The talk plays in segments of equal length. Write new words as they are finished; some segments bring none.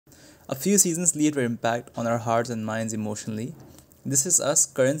A few seasons leave their impact on our hearts and minds emotionally. This Is Us,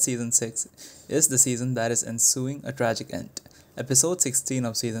 current season 6, is the season that is ensuing a tragic end. Episode 16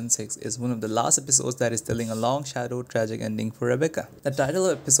 of season 6 is one of the last episodes that is telling a long shadowed tragic ending for Rebecca. The title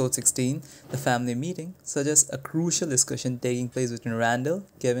of episode 16, The Family Meeting, suggests a crucial discussion taking place between Randall,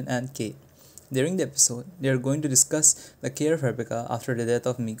 Kevin, and Kate. During the episode, they are going to discuss the care of Rebecca after the death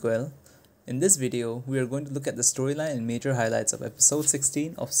of Miguel. In this video, we are going to look at the storyline and major highlights of episode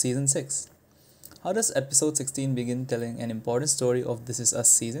 16 of season 6. How does episode 16 begin telling an important story of This Is Us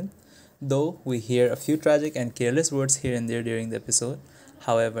season? Though we hear a few tragic and careless words here and there during the episode,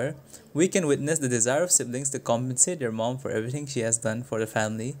 however, we can witness the desire of siblings to compensate their mom for everything she has done for the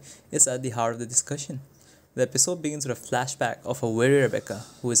family is at the heart of the discussion. The episode begins with a flashback of a weary Rebecca,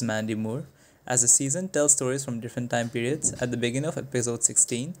 who is Mandy Moore. As the season tells stories from different time periods, at the beginning of episode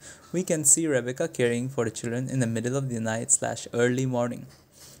 16, we can see Rebecca caring for the children in the middle of the night/early morning.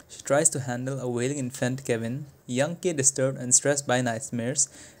 She tries to handle a wailing infant Kevin, young Kate disturbed and stressed by nightmares,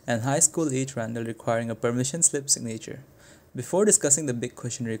 and high school age Randall requiring a permission slip signature. Before discussing the big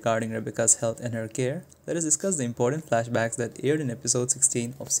question regarding Rebecca's health and her care, let us discuss the important flashbacks that aired in episode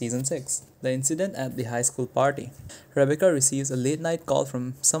 16 of season 6. The incident at the high school party. Rebecca receives a late night call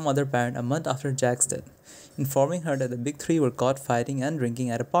from some other parent a month after Jack's death, informing her that the big three were caught fighting and drinking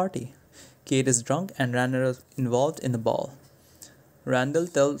at a party. Kate is drunk and Randall is involved in the ball. Randall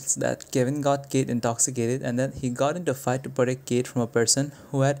tells that Kevin got Kate intoxicated and that he got into a fight to protect Kate from a person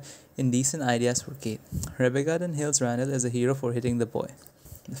who had indecent ideas for Kate. Rebecca then hails Randall as a hero for hitting the boy.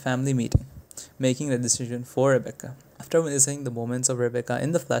 The family meeting, making the decision for Rebecca. After witnessing the moments of Rebecca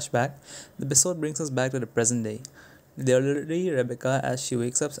in the flashback, the episode brings us back to the present day. The elderly Rebecca as she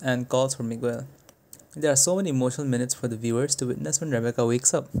wakes up and calls for Miguel. There are so many emotional minutes for the viewers to witness when Rebecca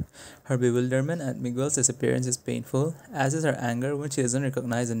wakes up. Her bewilderment at Miguel's disappearance is painful, as is her anger when she doesn't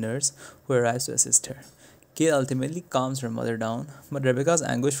recognize the nurse who arrives to assist her. Kate ultimately calms her mother down, but Rebecca's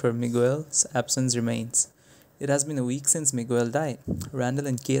anguish for Miguel's absence remains. It has been a week since Miguel died. Randall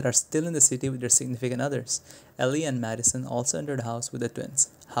and Kate are still in the city with their significant others. Ellie and Madison also enter the house with the twins.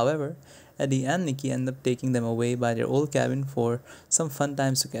 However, Eddie and Nikki end up taking them away by their old cabin for some fun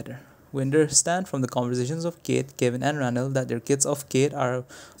times together. We understand from the conversations of Kate, Kevin, and Randall that their kids of Kate are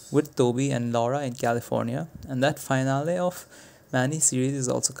with Toby and Laura in California, and that finale of Manny's series is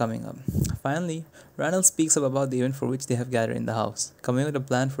also coming up. Finally, Randall speaks up about the event for which they have gathered in the house, coming with a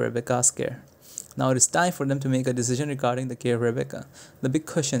plan for Rebecca's care. Now it is time for them to make a decision regarding the care of Rebecca. The big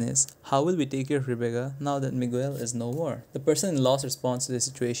question is, how will we take care of Rebecca now that Miguel is no more? The person-in-law's response to the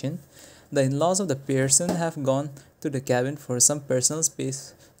situation. The in-laws of the Pearson have gone to the cabin for some personal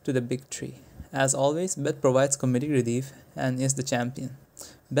space to the big tree. As always, Beth provides comedic relief and is the champion.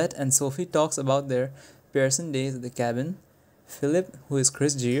 Beth and Sophie talks about their Pearson days at the cabin. Philip, who is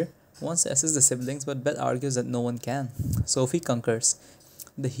Chris Gere, wants to assist the siblings, but Beth argues that no one can. Sophie concurs.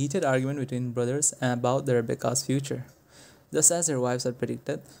 The heated argument between brothers about the Rebecca's future. Just as their wives had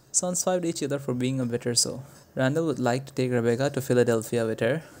predicted, sons fight each other for being a better soul. Randall would like to take Rebecca to Philadelphia with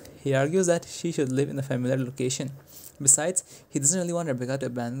her. He argues that she should live in a familiar location. Besides, he doesn't really want Rebecca to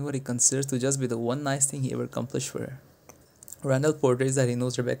abandon what he considers to just be the one nice thing he ever accomplished for her. Randall portrays that he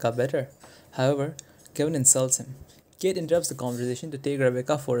knows Rebecca better. However, Kevin insults him. Kate interrupts the conversation to take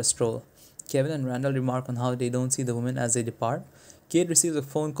Rebecca for a stroll. Kevin and Randall remark on how they don't see the woman as they depart. Kate receives a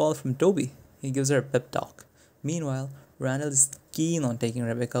phone call from Toby. He gives her a pep talk. Meanwhile, Randall is keen on taking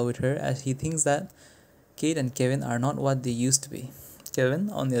Rebecca with her as he thinks that Kate and Kevin are not what they used to be. Kevin,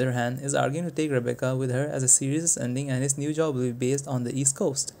 on the other hand, is arguing to take Rebecca with her as the series is ending and his new job will be based on the East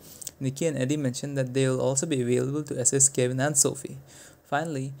Coast. Nikki and Eddie mention that they will also be available to assist Kevin and Sophie.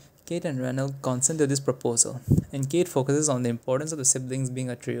 Finally, Kate and Randall consent to this proposal, and Kate focuses on the importance of the siblings being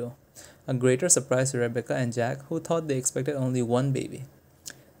a trio. A greater surprise to Rebecca and Jack, who thought they expected only one baby.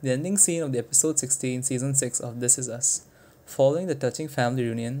 The ending scene of the episode 16, season 6 of This Is Us. Following the touching family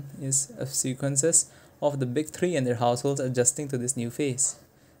reunion is a sequences of the big three and their households adjusting to this new phase.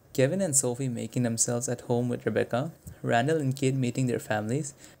 Kevin and Sophie making themselves at home with Rebecca, Randall and Kate meeting their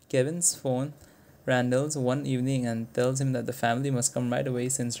families. Kevin's phone Randall's one evening and tells him that the family must come right away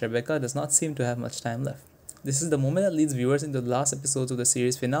since Rebecca does not seem to have much time left. This is the moment that leads viewers into the last episodes of the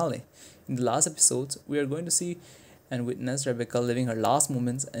series finale. In the last episodes, we are going to see and witness Rebecca living her last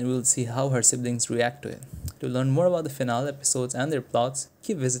moments, and we will see how her siblings react to it. To learn more about the finale episodes and their plots,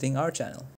 keep visiting our channel.